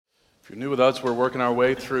If you're new with us, we're working our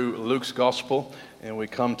way through Luke's Gospel, and we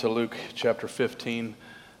come to Luke chapter 15,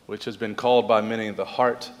 which has been called by many the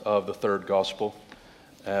heart of the third Gospel,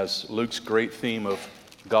 as Luke's great theme of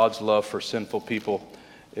God's love for sinful people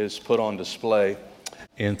is put on display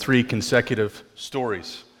in three consecutive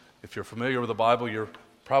stories. If you're familiar with the Bible, you're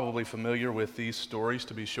probably familiar with these stories,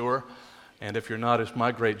 to be sure, and if you're not, it's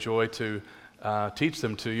my great joy to teach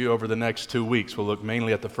them to you over the next 2 weeks. We'll look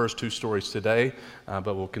mainly at the first two stories today,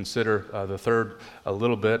 but we'll consider the third a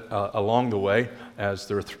little bit along the way, as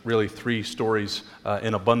there are really three stories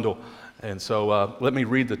in a bundle. And so let me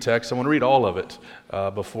read the text. I want to read all of it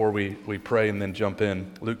before we pray and then jump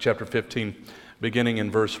in. Luke chapter 15, beginning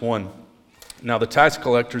in verse 1. Now the tax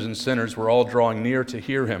collectors and sinners were all drawing near to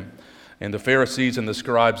hear him, and the Pharisees and the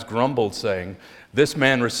scribes grumbled, saying, "This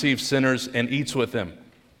man receives sinners and eats with them."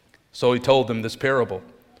 So he told them this parable.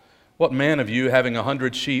 What man of you, having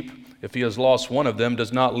 100 sheep, if he has lost one of them,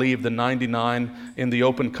 does not leave the 99 in the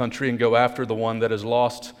open country and go after the one that is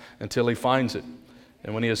lost until he finds it?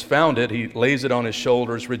 And when he has found it, he lays it on his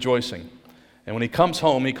shoulders, rejoicing. And when he comes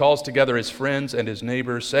home, he calls together his friends and his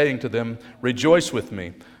neighbors, saying to them, "Rejoice with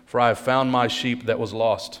me, for I have found my sheep that was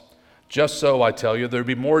lost." Just so, I tell you, there will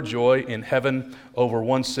be more joy in heaven over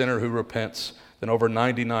one sinner who repents than over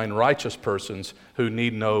 99 righteous persons who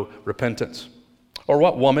need no repentance. Or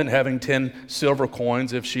what woman, having 10 silver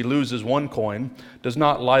coins, if she loses one coin, does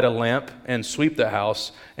not light a lamp and sweep the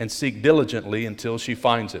house and seek diligently until she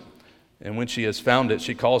finds it? And when she has found it,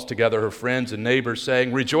 she calls together her friends and neighbors,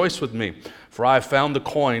 saying, "Rejoice with me, for I have found the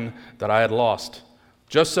coin that I had lost."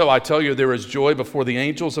 Just so, I tell you, there is joy before the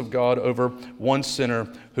angels of God over one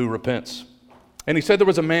sinner who repents. And he said there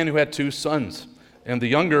was a man who had 2 sons. And the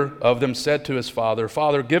younger of them said to his father,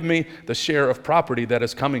 "Father, give me the share of property that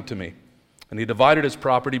is coming to me." And he divided his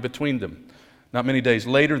property between them. Not many days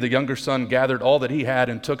later, the younger son gathered all that he had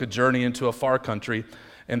and took a journey into a far country,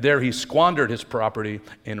 and there he squandered his property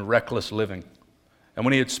in reckless living. And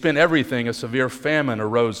when he had spent everything, a severe famine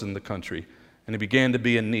arose in the country, and he began to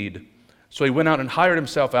be in need. So he went out and hired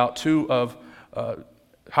himself out to one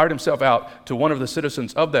of the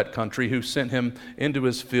citizens of that country, who sent him into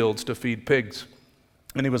his fields to feed pigs.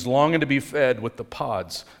 And he was longing to be fed with the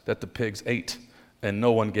pods that the pigs ate, and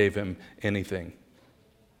no one gave him anything.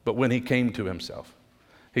 But when he came to himself,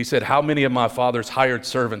 he said, "How many of my father's hired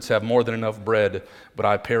servants have more than enough bread, but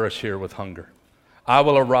I perish here with hunger? I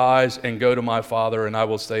will arise and go to my father, and I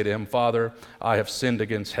will say to him, 'Father, I have sinned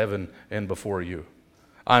against heaven and before you.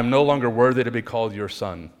 I am no longer worthy to be called your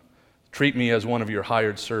son. Treat me as one of your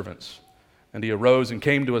hired servants.' And he arose and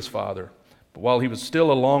came to his father. But while he was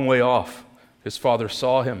still a long way off, his father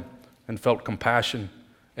saw him and felt compassion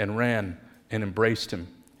and ran and embraced him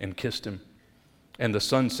and kissed him. And the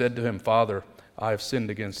son said to him, 'Father, I have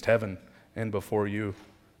sinned against heaven and before you.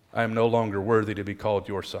 I am no longer worthy to be called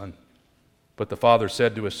your son.' But the father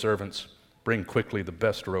said to his servants, 'Bring quickly the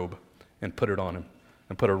best robe and put it on him,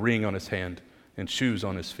 and put a ring on his hand and shoes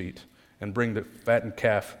on his feet, and bring the fattened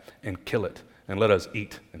calf and kill it, and let us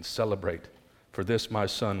eat and celebrate. For this my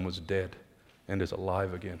son was dead and is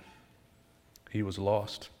alive again. He was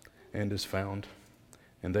lost and is found.'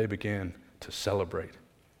 And they began to celebrate.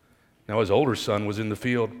 Now his older son was in the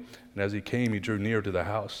field, and as he came, he drew near to the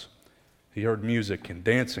house. He heard music and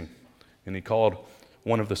dancing, and he called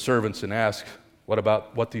one of the servants and asked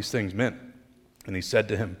what these things meant. And he said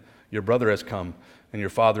to him, 'Your brother has come, and your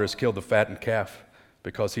father has killed the fattened calf,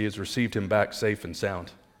 because he has received him back safe and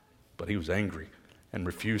sound.' But he was angry and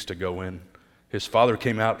refused to go in. His father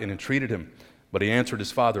came out and entreated him, but he answered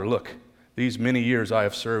his father, 'Look, these many years I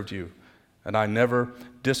have served you, and I never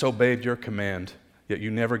disobeyed your command, yet you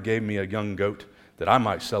never gave me a young goat that I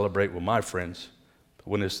might celebrate with my friends. But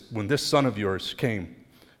when this son of yours came,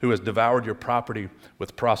 who has devoured your property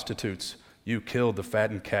with prostitutes, you killed the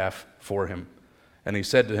fattened calf for him.' And he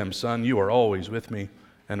said to him, 'Son, you are always with me,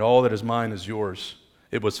 and all that is mine is yours.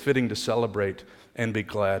 It was fitting to celebrate and be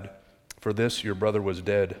glad. For this your brother was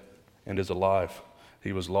dead and is alive.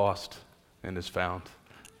 He was lost and is found.'"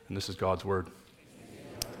 And this is God's word.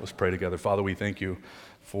 Let's pray together. Father, we thank you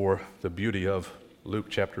for the beauty of Luke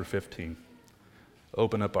chapter 15.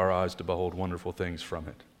 Open up our eyes to behold wonderful things from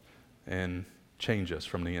it, and change us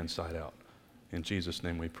from the inside out. In Jesus'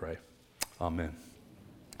 name we pray. Amen.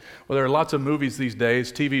 Well, there are lots of movies these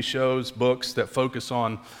days, TV shows, books that focus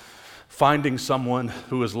on finding someone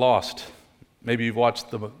who is lost. Maybe you've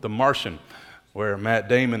watched The Martian, where Matt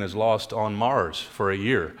Damon is lost on Mars for a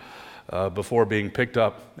year before being picked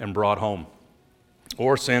up and brought home.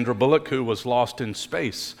 Or Sandra Bullock, who was lost in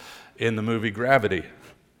space in the movie Gravity.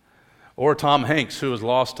 Or Tom Hanks, who was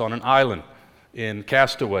lost on an island in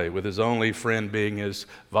Castaway, with his only friend being his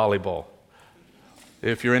volleyball.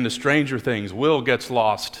 If you're into Stranger Things, Will gets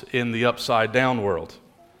lost in the upside down world.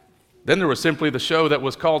 Then there was simply the show that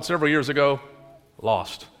was called several years ago,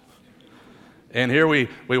 Lost. And here we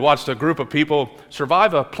watched a group of people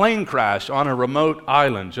survive a plane crash on a remote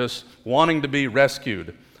island, just wanting to be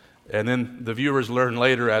rescued. And then the viewers learn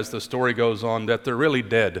later as the story goes on that they're really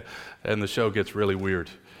dead, and the show gets really weird.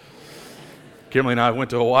 Kimberly and I went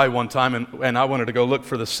to Hawaii one time, and I wanted to go look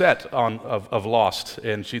for the set of Lost,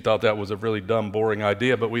 and she thought that was a really dumb, boring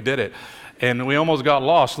idea, but we did it. And we almost got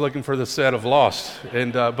lost looking for the set of Lost,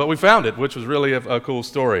 but we found it, which was really a cool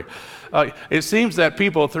story. It seems that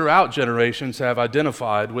people throughout generations have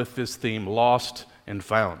identified with this theme, lost and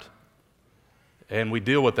found. And we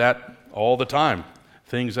deal with that all the time.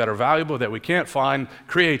 Things that are valuable that we can't find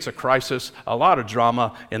creates a crisis, a lot of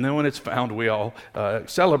drama, and then when it's found, we all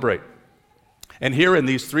celebrate. And here in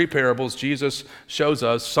these three parables, Jesus shows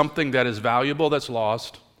us something that is valuable that's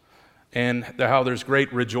lost, and how there's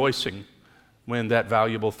great rejoicing when that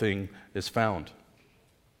valuable thing is found.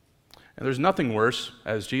 And there's nothing worse,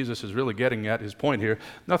 as Jesus is really getting at his point here,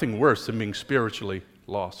 nothing worse than being spiritually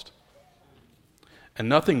lost. And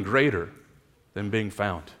nothing greater than being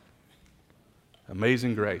found.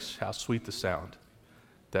 Amazing grace, how sweet the sound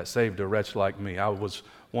that saved a wretch like me. I was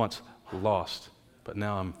once lost, but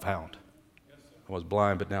now I'm found. I was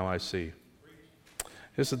blind, but now I see.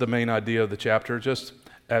 This is the main idea of the chapter. Just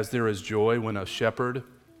as there is joy when a shepherd,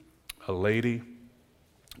 a lady,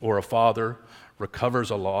 or a father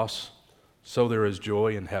recovers a loss, so there is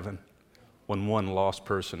joy in heaven when one lost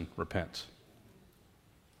person repents.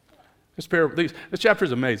 This chapter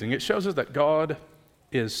is amazing. It shows us that God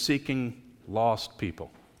is seeking lost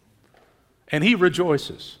people, and he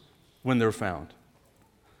rejoices when they're found.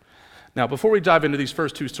 Now, before we dive into these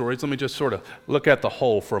first two stories, let me just sort of look at the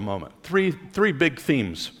whole for a moment. Three big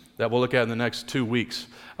themes that we'll look at in the next 2 weeks.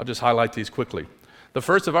 I'll just highlight these quickly. The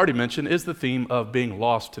first I've already mentioned is the theme of being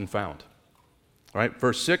lost and found. All right,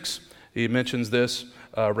 verse 6, he mentions this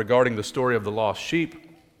regarding the story of the lost sheep.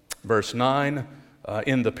 Verse 9,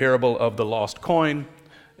 in the parable of the lost coin.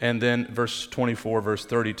 And then verse 24, verse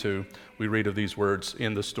 32, we read of these words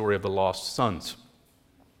in the story of the lost sons.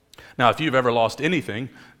 Now, if you've ever lost anything,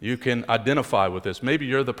 you can identify with this. Maybe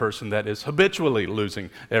you're the person that is habitually losing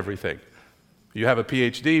everything. You have a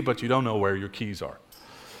PhD, but you don't know where your keys are.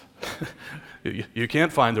 You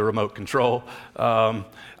can't find the remote control.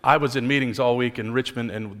 I was in meetings all week in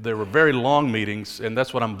Richmond, and there were very long meetings, and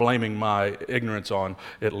that's what I'm blaming my ignorance on,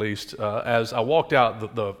 at least. As I walked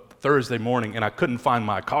out the Thursday morning, and I couldn't find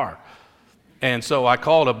my car. And so I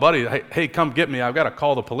called a buddy, hey, come get me. I've got to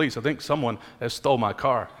call the police. I think someone has stole my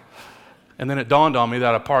car. And then it dawned on me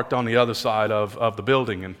that I parked on the other side of the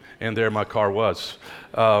building, and there my car was.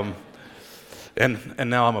 And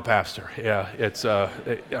now I'm a pastor. Yeah, it's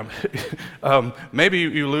maybe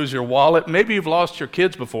you lose your wallet. Maybe you've lost your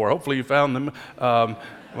kids before. Hopefully you found them.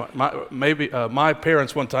 My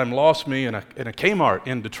parents one time lost me in a Kmart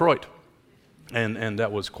in Detroit, and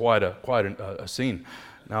that was quite a scene.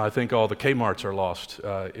 Now I think all the Kmarts are lost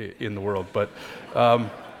in the world, but.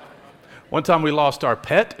 One time we lost our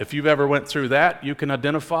pet. If you've ever went through that, you can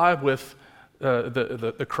identify with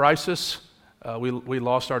the crisis. We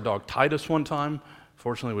lost our dog Titus one time.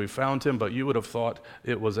 Fortunately, we found him, but you would have thought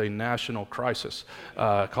it was a national crisis,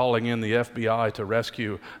 calling in the FBI to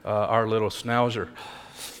rescue our little schnauzer.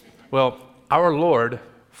 Well, our Lord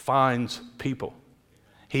finds people.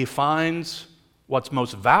 He finds what's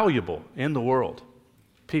most valuable in the world,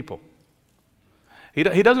 people. He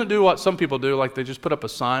doesn't do what some people do, like they just put up a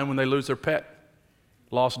sign when they lose their pet,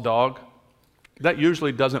 lost dog. That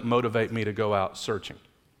usually doesn't motivate me to go out searching.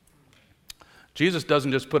 Jesus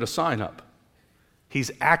doesn't just put a sign up. He's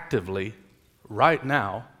actively, right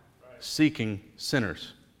now, seeking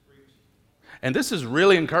sinners. And this is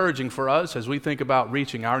really encouraging for us as we think about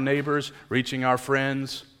reaching our neighbors, reaching our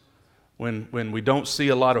friends. When we don't see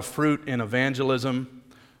a lot of fruit in evangelism,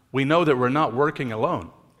 we know that we're not working alone.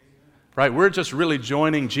 Right? We're just really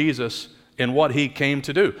joining Jesus in what he came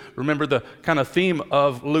to do. Remember the kind of theme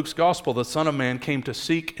of Luke's gospel, the Son of Man came to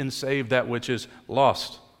seek and save that which is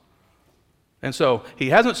lost. And so he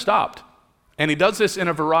hasn't stopped, and he does this in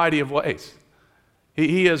a variety of ways.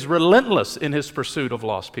 He is relentless in his pursuit of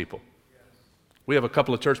lost people. We have a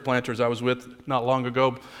couple of church planters I was with not long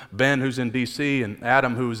ago, Ben, who's in D.C., and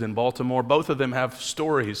Adam, who's in Baltimore. Both of them have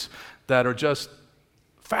stories that are just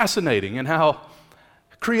fascinating in how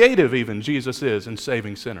creative even Jesus is in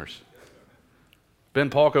saving sinners.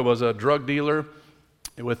 Ben Palka was a drug dealer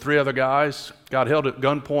with 3 other guys, got held at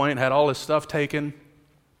gunpoint, had all his stuff taken,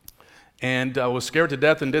 and was scared to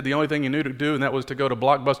death and did the only thing he knew to do, and that was to go to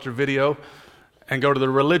Blockbuster Video and go to the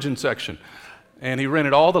religion section. And he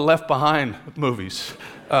rented all the Left Behind movies,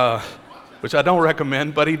 which I don't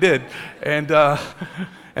recommend, but he did. And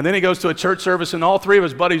then he goes to a church service, and all three of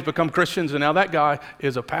his buddies become Christians, and now that guy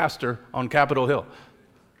is a pastor on Capitol Hill.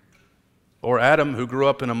 Or Adam, who grew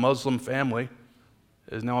up in a Muslim family,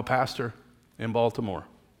 is now a pastor in Baltimore.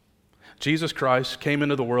 Jesus Christ came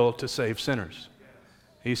into the world to save sinners.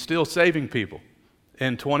 He's still saving people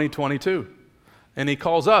in 2022. And he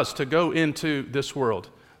calls us to go into this world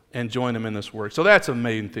and join him in this work. So that's a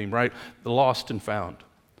main theme, right? The lost and found.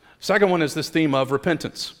 Second one is this theme of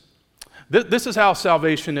repentance. This is how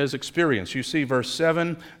salvation is experienced. You see verse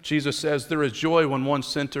 7, Jesus says, there is joy when one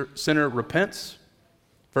sinner repents.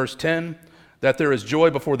 Verse 10, that there is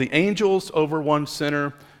joy before the angels over one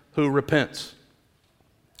sinner who repents.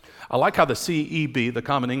 I like how the CEB, the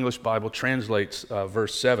Common English Bible, translates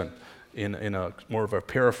verse 7 in a more of a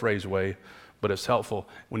paraphrase way, but it's helpful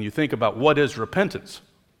when you think about what is repentance.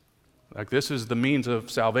 Like, this is the means of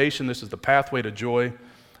salvation. This is the pathway to joy.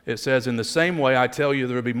 It says, in the same way, I tell you,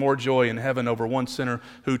 there will be more joy in heaven over one sinner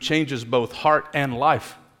who changes both heart and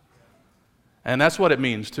life. And that's what it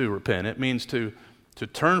means to repent. It means to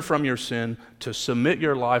turn from your sin, to submit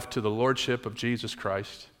your life to the lordship of Jesus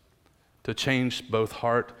Christ, to change both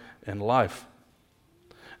heart and life.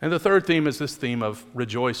 And the third theme is this theme of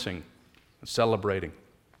rejoicing and celebrating.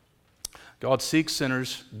 God seeks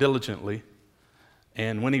sinners diligently,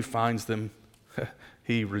 and when he finds them,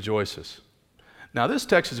 he rejoices. Now, this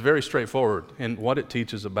text is very straightforward in what it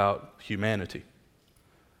teaches about humanity.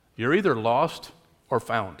 You're either lost or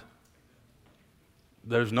found.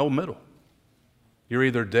 There's no middle. You're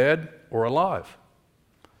either dead or alive.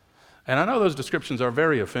 And I know those descriptions are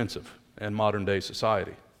very offensive in modern day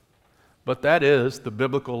society, but that is the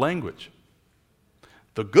biblical language.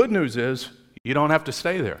 The good news is you don't have to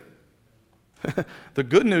stay there. The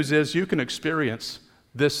good news is you can experience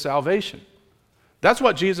this salvation. That's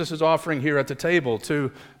what Jesus is offering here at the table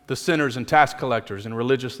to the sinners and tax collectors and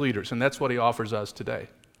religious leaders, and that's what he offers us today.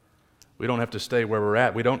 We don't have to stay where we're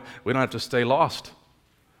at. We don't have to stay lost.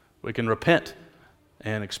 We can repent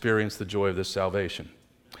and experience the joy of this salvation.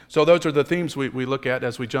 So those are the themes we look at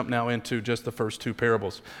as we jump now into just the first two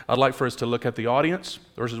parables. I'd like for us to look at the audience,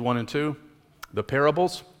 verses 1 and 2, the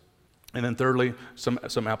parables, and then thirdly,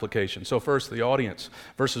 some application. So first, the audience.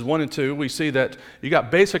 Verses 1 and 2, we see that you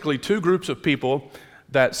got basically two groups of people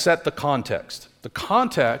that set the context. The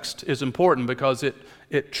context is important because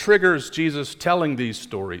it triggers Jesus telling these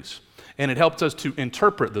stories, and it helps us to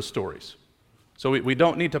interpret the stories. So we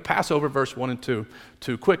don't need to pass over verse 1 and 2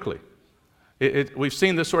 too quickly. We've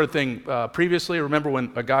seen this sort of thing previously. Remember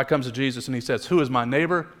when a guy comes to Jesus and he says, "Who is my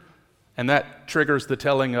neighbor?" And that triggers the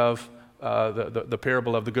telling of the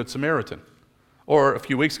parable of the Good Samaritan. Or a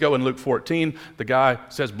few weeks ago in Luke 14, the guy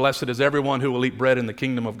says, "Blessed is everyone who will eat bread in the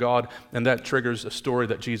kingdom of God," and that triggers a story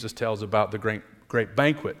that Jesus tells about the great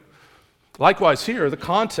banquet. Likewise here, the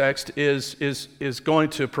context is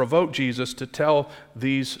going to provoke Jesus to tell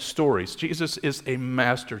these stories. Jesus is a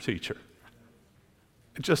master teacher.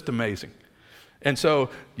 Just amazing. And so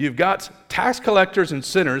you've got tax collectors and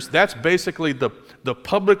sinners. That's basically the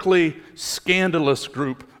publicly scandalous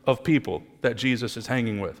group of people that Jesus is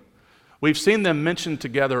hanging with. We've seen them mentioned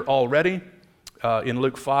together already in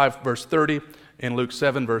Luke 5, verse 30, in Luke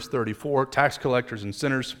 7, verse 34, tax collectors and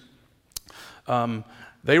sinners.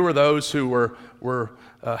 They were those who were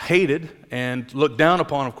hated and looked down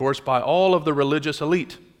upon, of course, by all of the religious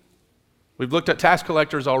elite. We've looked at tax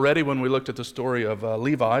collectors already when we looked at the story of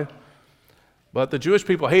Levi. But the Jewish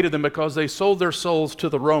people hated them because they sold their souls to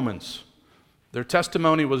the Romans. Their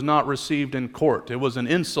testimony was not received in court. It was an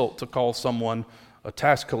insult to call someone a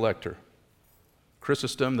tax collector.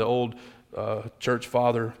 Chrysostom, the old church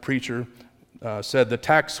father, preacher, said the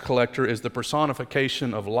tax collector is the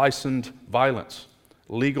personification of licensed violence,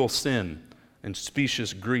 legal sin, and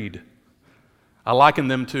specious greed. I liken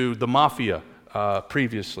them to the mafia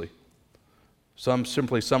previously. Some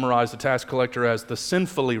simply summarize the tax collector as the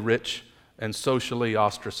sinfully rich and socially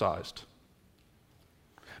ostracized.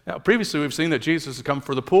 Now, previously we've seen that Jesus has come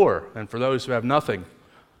for the poor and for those who have nothing.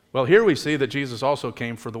 Well, here we see that Jesus also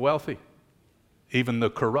came for the wealthy, even the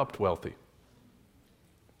corrupt wealthy.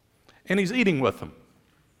 And he's eating with them.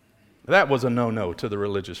 That was a no-no to the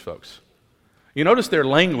religious folks. You notice their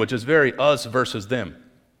language is very us versus them.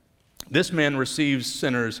 This man receives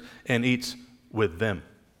sinners and eats with them.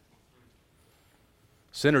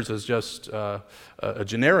 Sinners is just a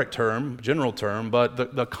generic term, general term, but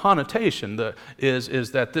the connotation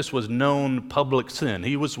is that this was known public sin.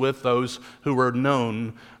 He was with those who were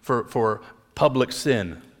known for public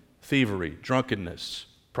sin, thievery, drunkenness,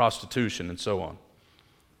 prostitution, and so on.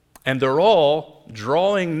 And they're all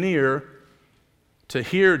drawing near to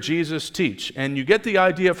hear Jesus teach. And you get the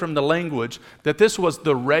idea from the language that this was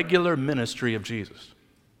the regular ministry of Jesus.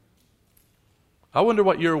 I wonder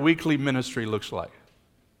what your weekly ministry looks like.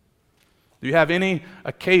 Do you have any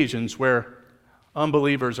occasions where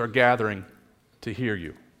unbelievers are gathering to hear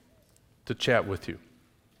you, to chat with you,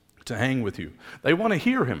 to hang with you? They want to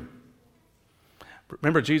hear him.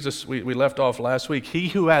 Remember Jesus, we left off last week, he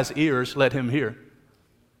who has ears, let him hear.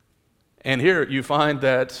 And here you find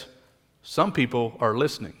that some people are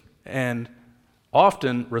listening, and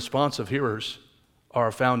often responsive hearers are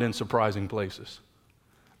found in surprising places.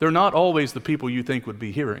 They're not always the people you think would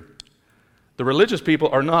be hearing. The religious people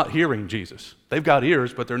are not hearing Jesus. They've got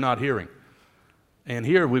ears, but they're not hearing. And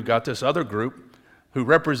here we've got this other group who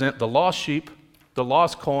represent the lost sheep, the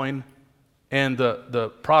lost coin, and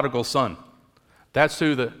the prodigal son. That's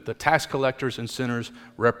who the tax collectors and sinners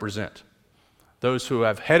represent. Those who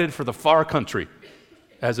have headed for the far country,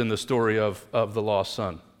 as in the story of the lost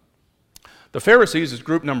son. The Pharisees is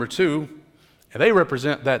group number 2, and they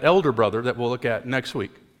represent that elder brother that we'll look at next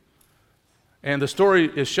week. And the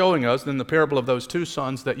story is showing us in the parable of those 2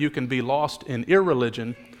 sons that you can be lost in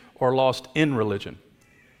irreligion or lost in religion.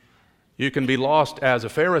 You can be lost as a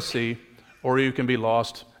Pharisee, or you can be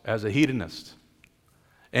lost as a hedonist.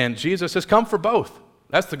 And Jesus has come for both.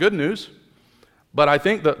 That's the good news. But I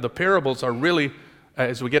think that the parables are really,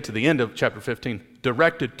 as we get to the end of chapter 15,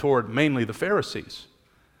 directed toward mainly the Pharisees,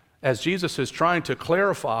 as Jesus is trying to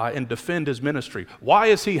clarify and defend his ministry. Why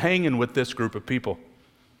is he hanging with this group of people?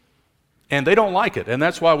 And they don't like it. And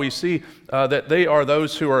that's why we see that they are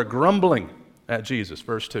those who are grumbling at Jesus,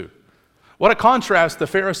 verse 2. What a contrast, the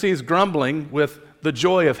Pharisees grumbling with the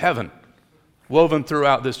joy of heaven woven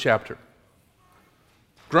throughout this chapter.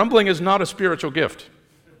 Grumbling is not a spiritual gift.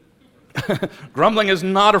 Grumbling is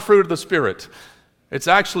not a fruit of the Spirit. It's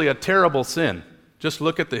actually a terrible sin. Just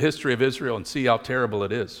look at the history of Israel and see how terrible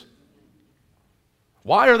it is.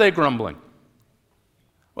 Why are they grumbling?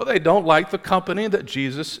 Well, they don't like the company that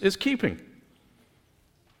Jesus is keeping.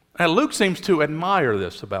 And Luke seems to admire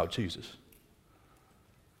this about Jesus.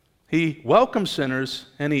 He welcomes sinners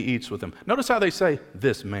and he eats with them. Notice how they say,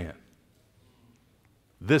 this man.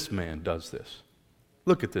 This man does this.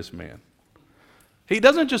 Look at this man. He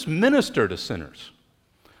doesn't just minister to sinners.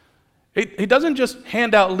 He doesn't just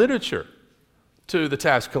hand out literature to the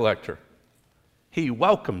tax collector. He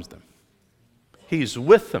welcomes them. He's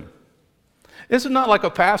with them. This is not like a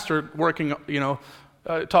pastor working,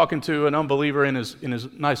 talking to an unbeliever in his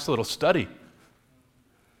nice little study.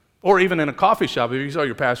 Or even in a coffee shop. If you saw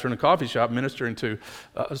your pastor in a coffee shop ministering to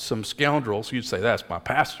some scoundrels, you'd say, that's my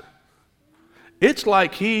pastor. It's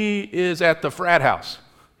like he is at the frat house.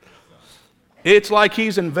 It's like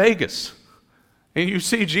he's in Vegas. And you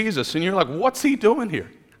see Jesus, and you're like, what's he doing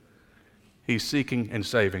here? He's seeking and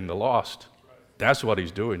saving the lost. That's what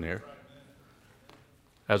he's doing here.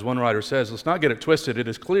 As one writer says, let's not get it twisted. It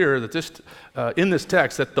is clear that in this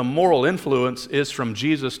text that the moral influence is from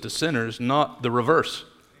Jesus to sinners, not the reverse.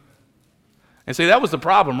 And see, that was the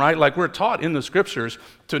problem, right? Like we're taught in the scriptures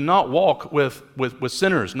to not walk with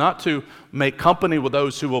sinners, not to make company with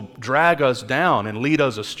those who will drag us down and lead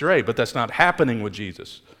us astray, but that's not happening with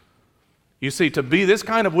Jesus. You see, to be this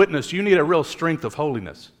kind of witness, you need a real strength of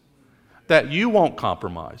holiness, that you won't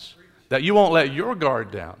compromise, that you won't let your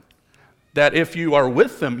guard down, that if you are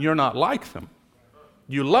with them, you're not like them.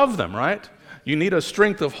 You love them, right? You need a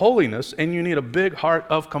strength of holiness, and you need a big heart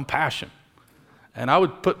of compassion. And I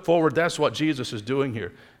would put forward that's what Jesus is doing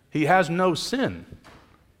here. He has no sin,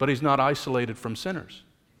 but he's not isolated from sinners.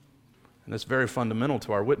 And that's very fundamental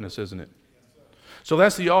to our witness, isn't it? So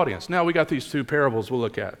that's the audience. Now we got these 2 parables we'll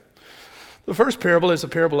look at. The first parable is the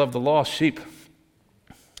parable of the lost sheep.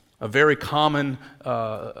 A very common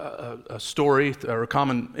a story or a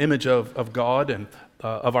common image of God and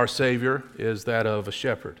of our Savior is that of a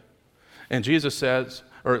shepherd. And Jesus says,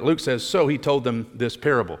 or Luke says, so he told them this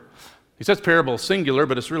parable. He says parable singular,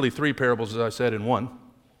 but it's really 3 parables, as I said, in one.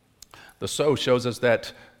 The so shows us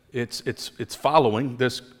that it's following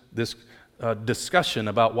this discussion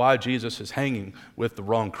about why Jesus is hanging with the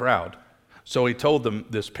wrong crowd. So he told them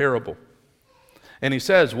this parable. And he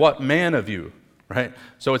says, what man of you, right?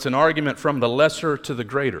 So it's an argument from the lesser to the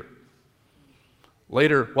greater.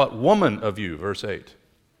 Later, what woman of you, verse 8.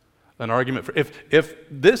 An argument for, if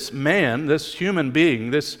this man, this human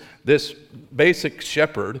being, this basic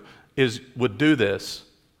shepherd would do this,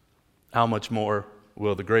 how much more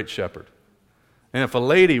will the great shepherd? And if a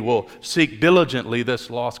lady will seek diligently this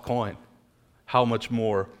lost coin, how much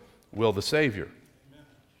more will the Savior?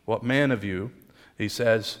 What man of you, He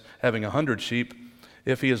says, having 100 sheep,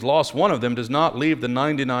 if he has lost one of them, does not leave the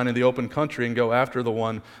 99 in the open country and go after the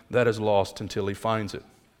one that is lost until he finds it.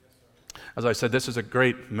 As I said, this is a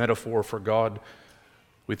great metaphor for God.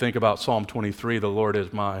 We think about Psalm 23, the Lord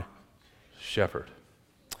is my shepherd.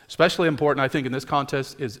 Especially important, I think, in this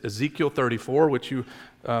context is Ezekiel 34, which you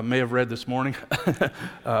may have read this morning,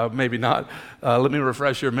 maybe not. Let me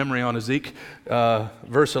refresh your memory on Ezekiel.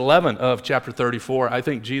 Verse 11 of chapter 34, I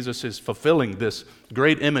think Jesus is fulfilling this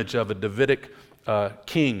great image of a Davidic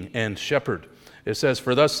king and shepherd. It says,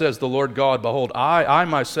 "For thus says the Lord God, behold, I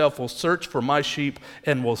myself will search for my sheep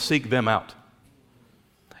and will seek them out.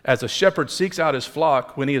 As a shepherd seeks out his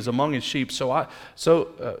flock when he is among his sheep,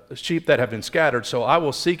 sheep that have been scattered, so I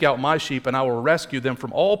will seek out my sheep and I will rescue them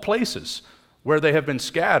from all places where they have been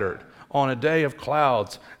scattered on a day of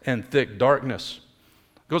clouds and thick darkness."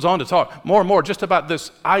 Goes on to talk more and more just about this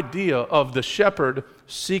idea of the shepherd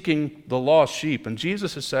seeking the lost sheep. And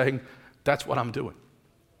Jesus is saying, that's what I'm doing.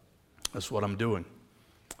 That's what I'm doing.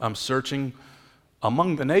 I'm searching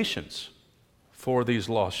among the nations for these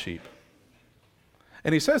lost sheep.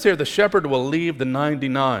 And he says here, the shepherd will leave the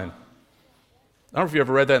 99. I don't know if you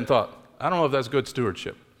ever read that and thought, I don't know if that's good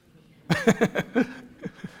stewardship.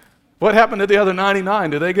 What happened to the other 99?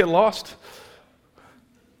 Did they get lost?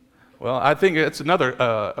 Well, I think it's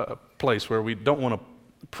another place where we don't want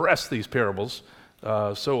to press these parables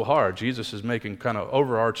so hard. Jesus is making kind of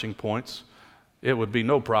overarching points. It would be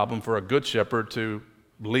no problem for a good shepherd to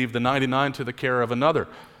leave the 99 to the care of another.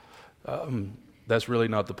 That's really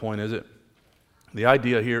not the point, is it? The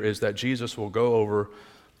idea here is that Jesus will go over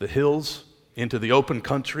the hills into the open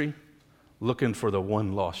country looking for the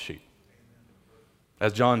one lost sheep.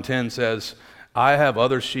 As John 10 says, I have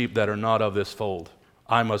other sheep that are not of this fold.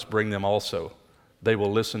 I must bring them also. They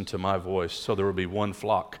will listen to my voice, so there will be one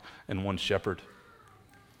flock and one shepherd.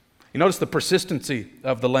 You notice the persistency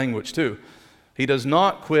of the language too. He does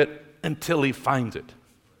not quit until he finds it.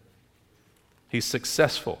 He's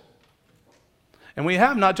successful. And we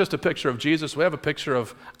have not just a picture of Jesus, we have a picture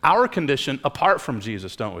of our condition apart from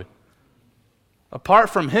Jesus, don't we? Apart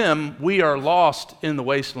from him, we are lost in the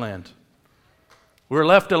wasteland. We're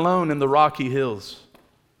left alone in the rocky hills.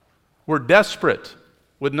 We're desperate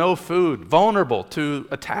with no food, vulnerable to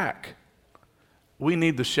attack. We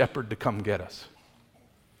need the shepherd to come get us.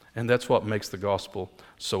 And that's what makes the gospel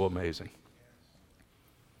so amazing.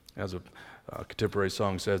 As a contemporary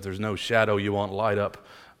song says, there's no shadow you won't light up,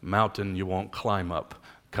 mountain you won't climb up,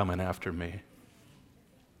 coming after me.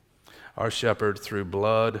 Our shepherd, through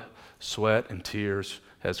blood, sweat, and tears,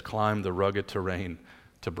 has climbed the rugged terrain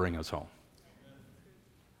to bring us home.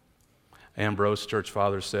 Ambrose, church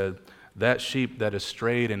father, said, that sheep that is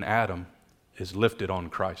strayed in Adam is lifted on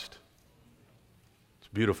Christ. It's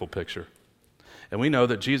a beautiful picture. And we know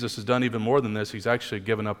that Jesus has done even more than this. He's actually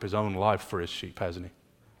given up his own life for his sheep, hasn't he?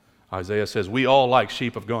 Isaiah says, we all like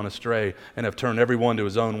sheep have gone astray and have turned every one to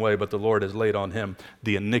his own way, but the Lord has laid on him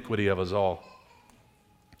the iniquity of us all.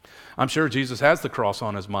 I'm sure Jesus has the cross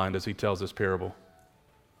on his mind as he tells this parable.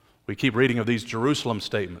 We keep reading of these Jerusalem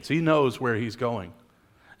statements. He knows where he's going.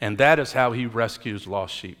 And that is how he rescues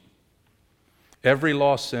lost sheep. Every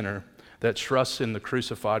lost sinner that trusts in the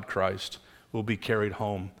crucified Christ will be carried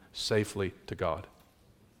home safely to God.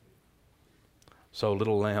 So,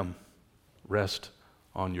 little lamb, rest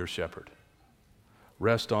on your shepherd.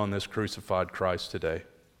 Rest on this crucified Christ today.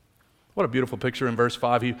 What a beautiful picture in verse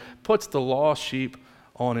 5. He puts the lost sheep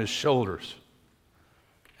on his shoulders.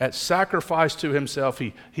 At sacrifice to himself,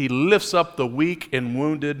 he lifts up the weak and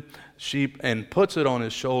wounded sheep and puts it on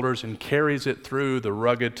his shoulders and carries it through the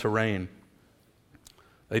rugged terrain.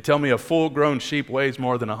 They tell me a full-grown sheep weighs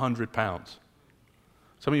more than 100 pounds.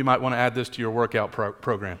 Some of you might want to add this to your workout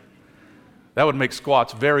program. That would make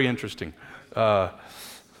squats very interesting.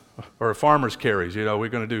 Or farmer's carries, we're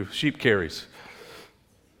going to do sheep carries.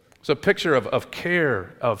 It's a picture of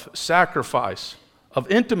care, of sacrifice, of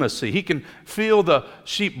intimacy. He can feel the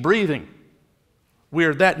sheep breathing. We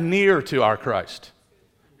are that near to our Christ.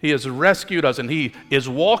 He has rescued us, and he is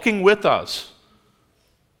walking with us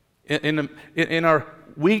in our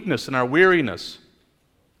weakness and our weariness.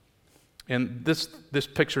 And this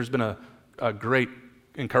picture has been a great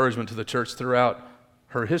encouragement to the church throughout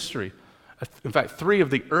her history. In fact, 3 of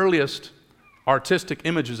the earliest artistic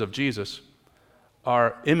images of Jesus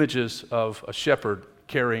are images of a shepherd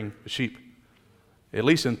carrying a sheep. At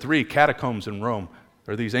least in 3 catacombs in Rome,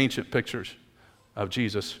 there are these ancient pictures of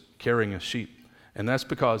Jesus carrying a sheep. And that's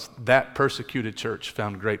because that persecuted church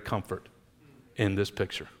found great comfort in this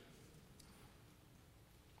picture.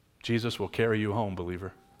 Jesus will carry you home,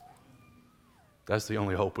 believer. That's the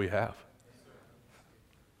only hope we have.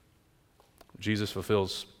 Jesus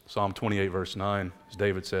fulfills Psalm 28, verse 9, as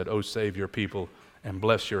David said, "O save your people and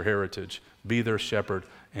bless your heritage. Be their shepherd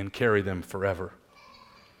and carry them forever."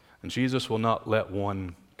 And Jesus will not let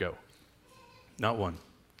one go. Not one.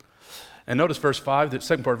 And notice verse 5, the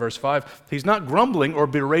second part of verse 5, he's not grumbling or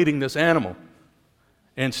berating this animal.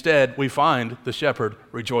 Instead, we find the shepherd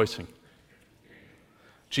rejoicing.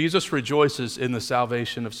 Jesus rejoices in the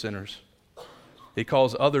salvation of sinners. He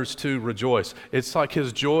calls others to rejoice. It's like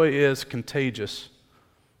his joy is contagious.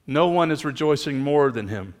 No one is rejoicing more than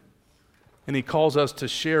him. And he calls us to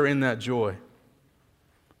share in that joy.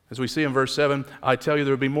 As we see in verse 7, I tell you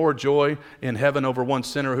there will be more joy in heaven over one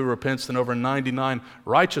sinner who repents than over 99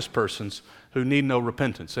 righteous persons who need no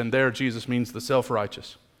repentance. And there Jesus means the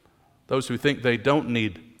self-righteous, those who think they don't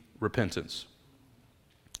need repentance.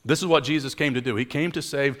 This is what Jesus came to do. He came to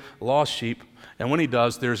save lost sheep, and when he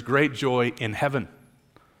does, there's great joy in heaven.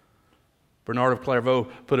 Bernard of Clairvaux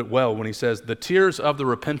put it well when he says, the tears of the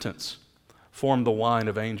repentance form the wine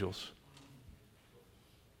of angels.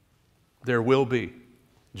 There will be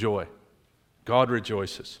joy. God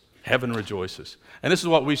rejoices. Heaven rejoices. And this is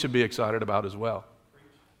what we should be excited about as well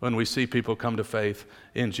when we see people come to faith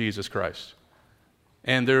in Jesus Christ.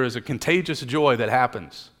 And there is a contagious joy that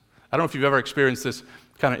happens. I don't know if you've ever experienced this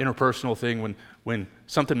kind of interpersonal thing when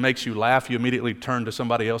something makes you laugh, you immediately turn to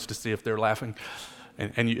somebody else to see if they're laughing,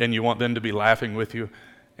 and you want them to be laughing with you.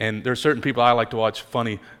 And there are certain people I like to watch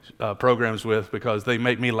funny programs with because they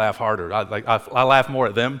make me laugh harder. I laugh more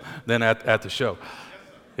at them than at the show.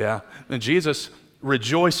 Yeah. And Jesus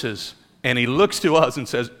rejoices, and he looks to us and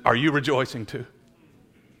says, are you rejoicing too?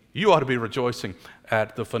 You ought to be rejoicing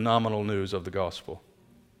at the phenomenal news of the gospel.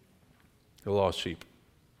 The lost sheep.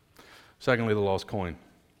 Secondly, the lost coin.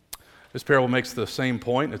 This parable makes the same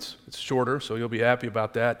point. It's shorter, so you'll be happy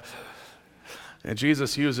about that. And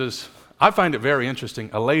Jesus uses, I find it very interesting,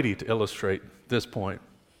 a lady to illustrate this point.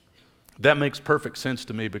 That makes perfect sense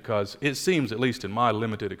to me because it seems, at least in my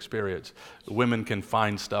limited experience, women can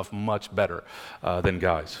find stuff much better than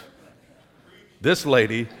guys. This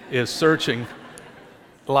lady is searching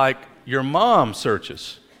like your mom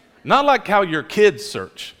searches, not like how your kids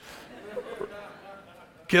search.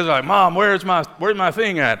 Kids are like, Mom, where's my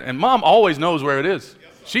thing at? And Mom always knows where it is.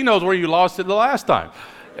 She knows where you lost it the last time.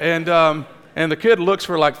 And the kid looks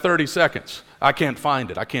for like 30 seconds. I can't find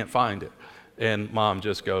it. And Mom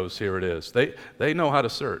just goes, here it is. They know how to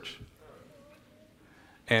search.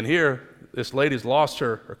 And here, this lady's lost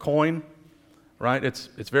her coin, right?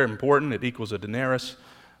 It's very important. It equals a denarius.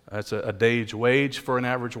 That's a day's wage for an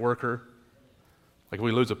average worker. Like if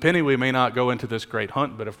we lose a penny, we may not go into this great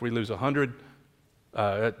hunt, but if we lose 100,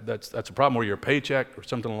 that's a problem, or your paycheck or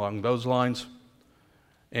something along those lines.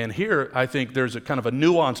 And here, I think there's a kind of a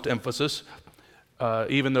nuanced emphasis.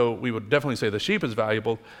 Even though we would definitely say the sheep is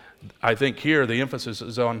valuable, I think here the emphasis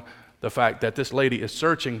is on the fact that this lady is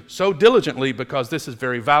searching so diligently because this is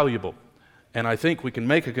very valuable. And I think we can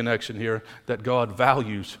make a connection here that God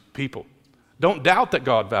values people. Don't doubt that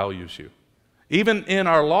God values you. Even in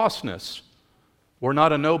our lostness, we're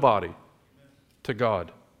not a nobody to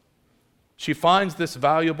God. She finds this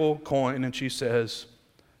valuable coin and she says,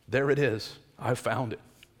 there it is, I found it.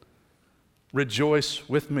 Rejoice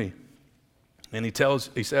with me. And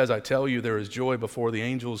he says, I tell you, there is joy before the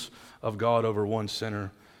angels of God over one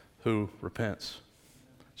sinner who repents.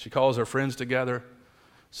 She calls her friends together,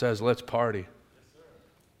 says, let's party.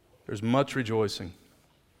 There's much rejoicing.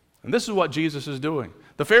 And this is what Jesus is doing.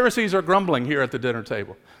 The Pharisees are grumbling here at the dinner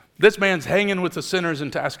table. This man's hanging with the sinners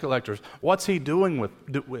and tax collectors. What's he doing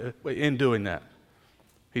in doing that?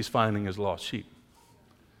 He's finding his lost sheep.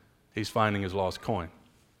 He's finding his lost coin.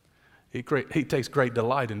 He takes great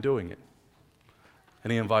delight in doing it.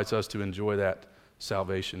 And he invites us to enjoy that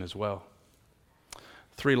salvation as well.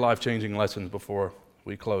 3 life-changing lessons before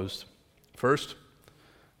we close. First,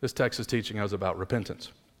 this text is teaching us about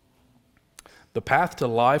repentance. The path to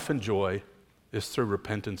life and joy is through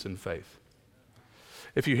repentance and faith.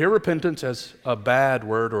 If you hear repentance as a bad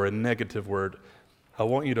word or a negative word, I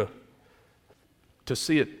want you to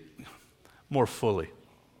see it more fully.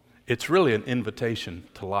 It's really an invitation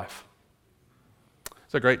to life.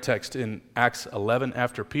 It's a great text in Acts 11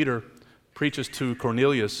 after Peter preaches to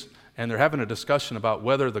Cornelius, and they're having a discussion about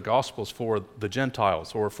whether the gospel's for the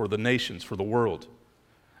Gentiles or for the nations, for the world.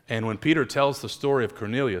 And when Peter tells the story of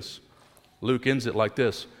Cornelius, Luke ends it like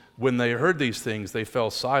this: when they heard these things, they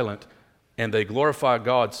fell silent, and they glorified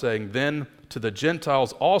God, saying, then to the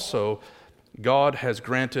Gentiles also God has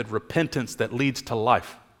granted repentance that leads to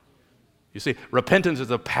life. You see, repentance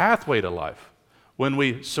is a pathway to life. When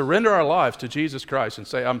we surrender our lives to Jesus Christ and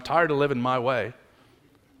say, I'm tired of living my way,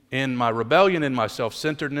 in my rebellion, in my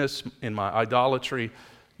self-centeredness, in my idolatry.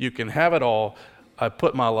 You can have it all. I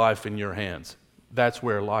put my life in your hands. That's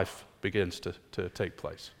where life begins to take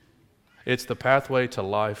place. It's the pathway to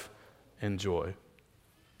life and joy.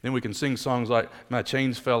 Then we can sing songs like, my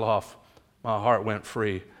chains fell off, my heart went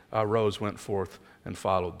free, I rose, went forth, and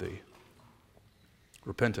followed thee.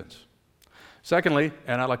 Repentance. Secondly,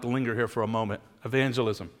 and I'd like to linger here for a moment,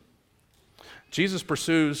 evangelism. Jesus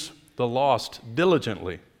pursues the lost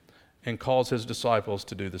diligently and calls his disciples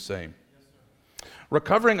to do the same.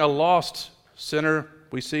 Recovering a lost sinner,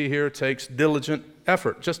 we see here, takes diligent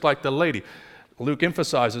effort, just like the lady. Luke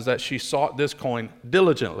emphasizes that she sought this coin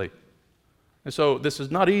diligently. And so this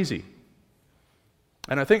is not easy.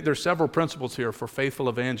 And I think there's several principles here for faithful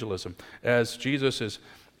evangelism as Jesus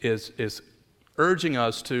is urging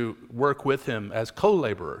us to work with him as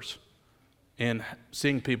co-laborers in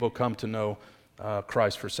seeing people come to know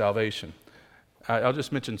Christ for salvation. I'll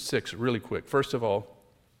just mention 6 really quick. First of all,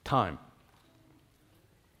 time.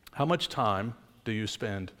 How much time do you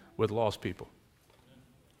spend with lost people?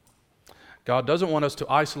 God doesn't want us to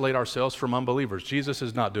isolate ourselves from unbelievers. Jesus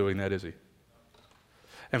is not doing that, is he?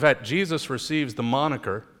 In fact, Jesus receives the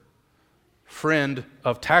moniker friend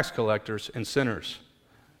of tax collectors and sinners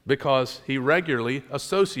because he regularly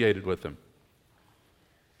associated with them.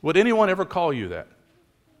 Would anyone ever call you that?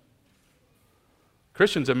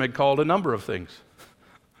 Christians have been called a number of things.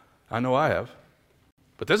 I know I have.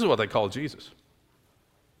 But this is what they call Jesus.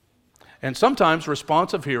 And sometimes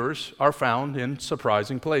responsive hearers are found in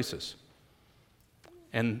surprising places.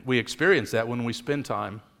 And we experience that when we spend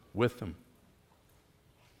time with them.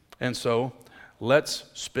 And so, let's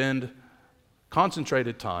spend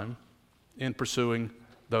concentrated time in pursuing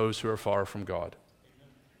those who are far from God.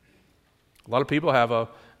 A lot of people have a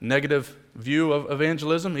negative view of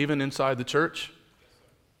evangelism, even inside the church.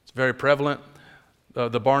 It's very prevalent.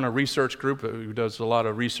 The Barna Research Group, who does a lot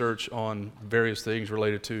of research on various things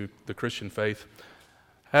related to the Christian faith,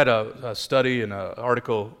 had a study and an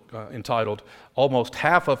article entitled, "Almost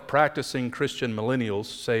Half of Practicing Christian Millennials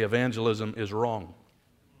Say Evangelism is Wrong."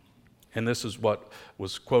 And this is what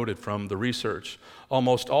was quoted from the research.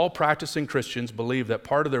 Almost all practicing Christians believe that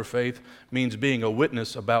part of their faith means being a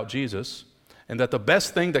witness about Jesus, and that the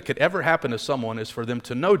best thing that could ever happen to someone is for them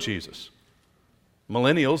to know Jesus.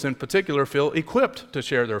 Millennials in particular feel equipped to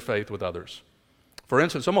share their faith with others. For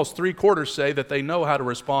instance, almost 3/4 say that they know how to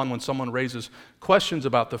respond when someone raises questions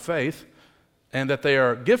about the faith, and that they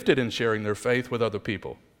are gifted in sharing their faith with other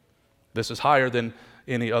people. This is higher than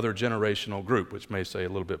any other generational group, which may say a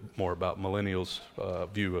little bit more about millennials'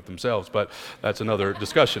 view of themselves, but that's another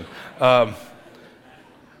discussion.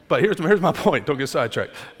 But here's my point. Don't get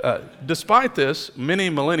sidetracked. Despite this, many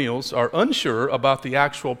millennials are unsure about the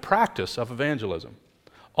actual practice of evangelism.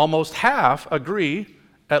 Almost half agree,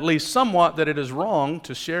 at least somewhat, that it is wrong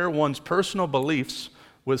to share one's personal beliefs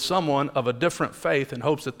with someone of a different faith in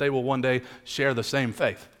hopes that they will one day share the same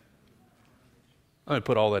faith. Let me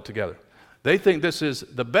put all that together. They think this is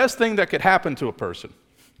the best thing that could happen to a person,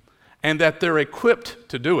 and that they're equipped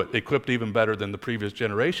to do it, equipped even better than the previous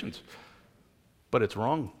generations. But it's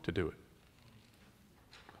wrong to do it.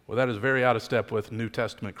 Well, that is very out of step with New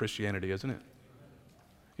Testament Christianity, isn't it?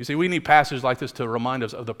 You see, we need passages like this to remind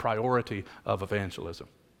us of the priority of evangelism.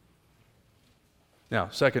 Now,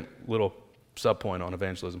 second little subpoint on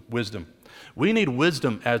evangelism, wisdom. We need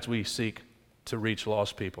wisdom as we seek to reach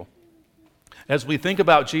lost people. As we think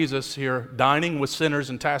about Jesus here dining with sinners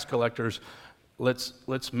and tax collectors,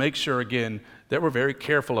 let's make sure again that we're very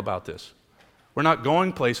careful about this. We're not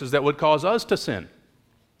going places that would cause us to sin.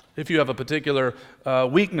 If you have a particular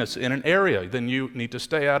weakness in an area, then you need to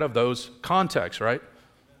stay out of those contexts, right?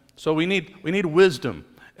 So we need wisdom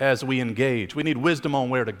as we engage. We need wisdom on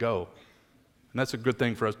where to go. And that's a good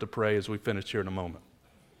thing for us to pray as we finish here in a moment.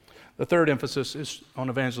 The third emphasis is on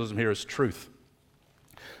evangelism here is truth.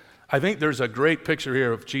 I think there's a great picture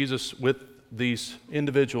here of Jesus with these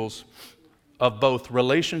individuals of both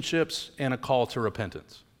relationships and a call to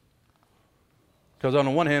repentance. Because on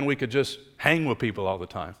the one hand, we could just hang with people all the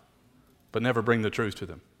time, but never bring the truth to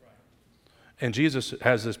them. And Jesus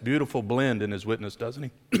has this beautiful blend in his witness,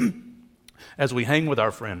 doesn't he? As we hang with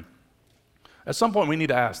our friend, at some point we need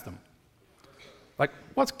to ask them, like,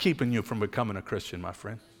 what's keeping you from becoming a Christian, my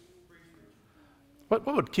friend? What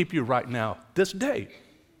would keep you right now, this day,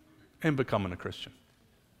 in becoming a Christian?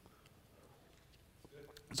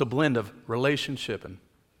 It's a blend of relationship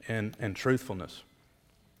and truthfulness.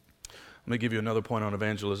 Let me give you another point on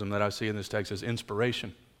evangelism that I see in this text is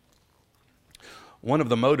inspiration. One of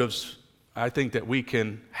the motives I think that we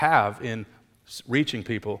can have in reaching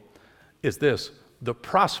people is this, the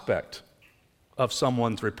prospect of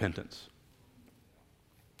someone's repentance.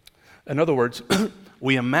 In other words,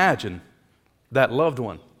 we imagine that loved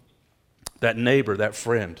one, that neighbor, that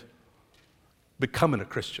friend, becoming a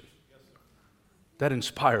Christian. That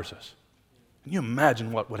inspires us. Can you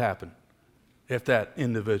imagine what would happen if that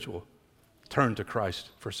individual turned to Christ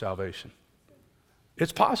for salvation?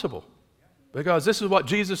 It's possible, because this is what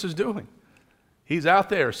Jesus is doing. He's out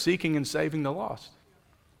there seeking and saving the lost.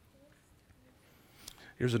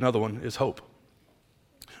 Here's another one, is hope.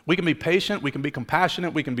 We can be patient, we can be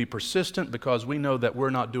compassionate, we can be persistent, because we know that we're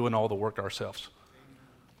not doing all the work ourselves.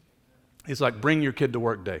 It's like bring your kid to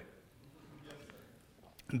work day.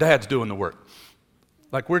 Dad's doing the work.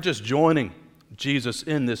 Like we're just joining Jesus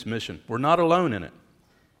in this mission. We're not alone in it.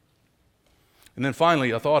 And then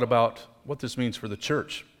finally, I thought about what this means for the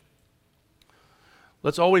church.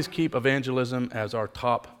 Let's always keep evangelism as our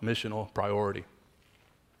top missional priority.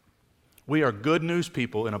 We are good news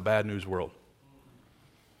people in a bad news world.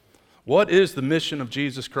 What is the mission of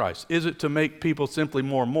Jesus Christ? Is it to make people simply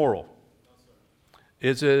more moral?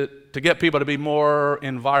 Is it to get people to be more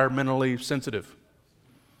environmentally sensitive?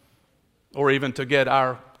 Or even to get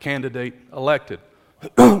our candidate elected?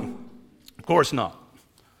 Of course not.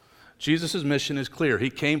 Jesus' mission is clear. He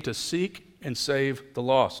came to seek and save the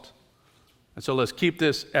lost. And so let's keep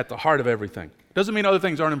this at the heart of everything. Doesn't mean other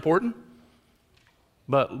things aren't important,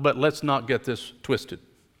 but let's not get this twisted.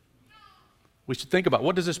 We should think about,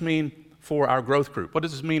 what does this mean for our growth group? What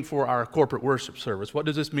does this mean for our corporate worship service? What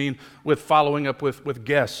does this mean with following up with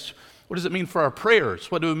guests? What does it mean for our prayers?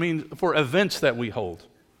 What do it mean for events that we hold?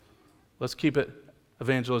 Let's keep it,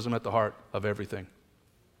 evangelism, at the heart of everything.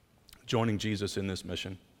 Joining Jesus in this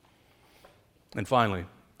mission. And finally,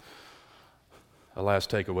 a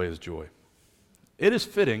last takeaway is joy. It is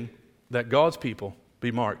fitting that God's people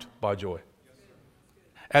be marked by joy.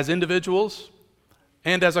 As individuals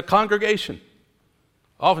and as a congregation.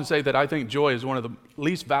 I often say that I think joy is one of the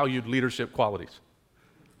least valued leadership qualities.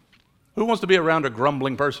 Who wants to be around a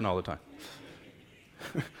grumbling person all the time?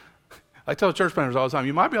 I tell church planners all the time,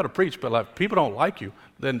 you might be able to preach, but if people don't like you,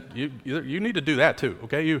 then you need to do that too,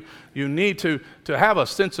 okay? You need to have a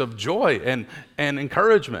sense of joy and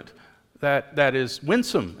encouragement that is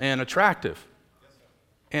winsome and attractive.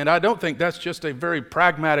 And I don't think that's just a very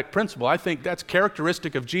pragmatic principle. I think that's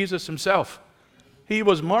characteristic of Jesus himself. He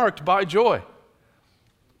was marked by joy.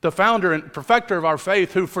 The founder and perfecter of our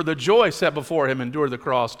faith, who for the joy set before him endured the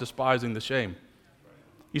cross, despising the shame.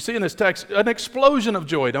 You see in this text an explosion of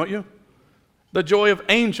joy, don't you? The joy of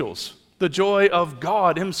angels, the joy of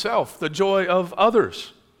God himself, the joy of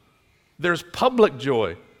others. There's public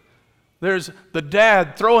joy. There's the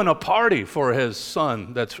dad throwing a party for his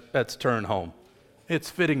son that's turned home. It's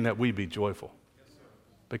fitting that we be joyful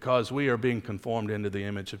because we are being conformed into the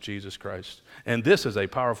image of Jesus Christ. And this is a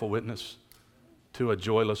powerful witness to a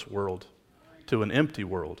joyless world, to an empty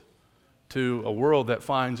world, to a world that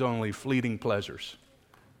finds only fleeting pleasures.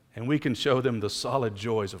 And we can show them the solid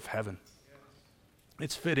joys of heaven.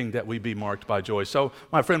 It's fitting that we be marked by joy. So,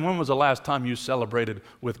 my friend, when was the last time you celebrated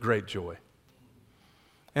with great joy?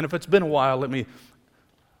 And if it's been a while, let me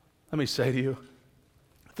say to you,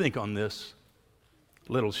 think on this.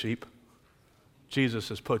 Little sheep, Jesus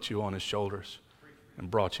has put you on his shoulders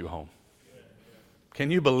and brought you home.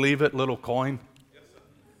 Can you believe it, little coin?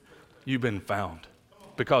 You've been found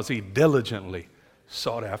because he diligently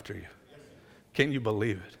sought after you. Can you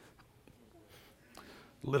believe it?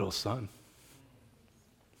 Little son,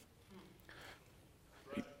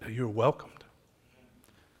 you're welcomed.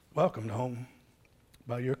 Welcomed home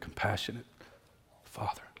by your compassionate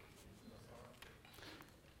Father.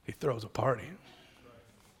 He throws a party.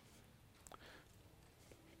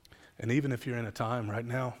 And even if you're in a time right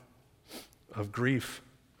now of grief,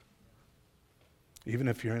 even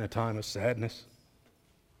if you're in a time of sadness,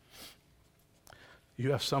 you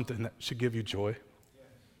have something that should give you joy.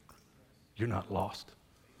 You're not lost.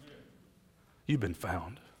 You've been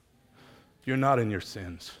found. You're not in your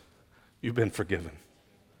sins. You've been forgiven.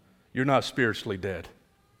 You're not spiritually dead.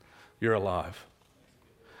 You're alive.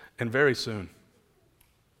 And very soon,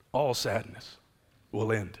 all sadness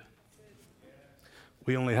will end.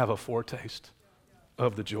 We only have a foretaste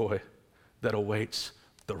of the joy that awaits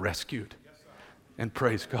the rescued. And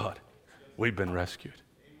praise God, we've been rescued.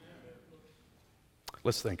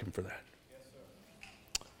 Let's thank him for that.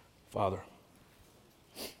 Father,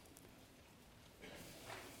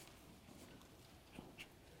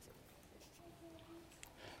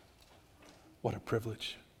 what a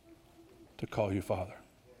privilege to call you Father.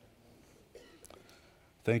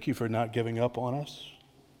 Thank you for not giving up on us.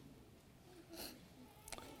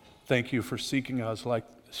 Thank you for seeking us like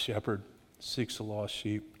a shepherd seeks a lost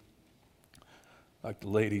sheep. like the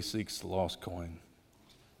lady seeks the lost coin.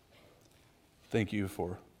 Thank you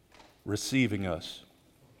for receiving us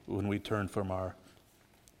when we turn from our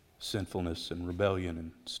sinfulness and rebellion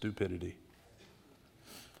and stupidity.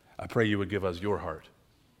 I pray you would give us your heart.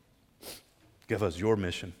 Give us your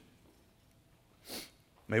mission.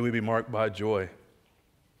 May we be marked by joy,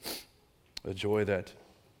 a joy that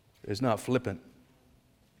is not flippant,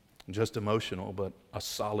 just emotional, but a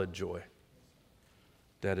solid joy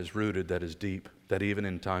that is rooted, that is deep, that even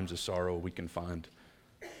in times of sorrow we can find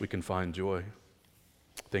joy.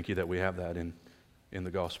 Thank you that we have that in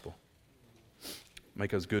the gospel.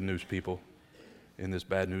 Make us good news people in this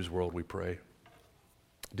bad news world, we pray.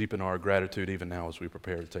 Deepen our gratitude even now as we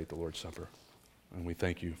prepare to take the Lord's Supper. And we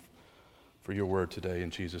thank you for your word today. In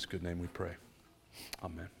Jesus' good name we pray.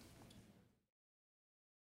 Amen.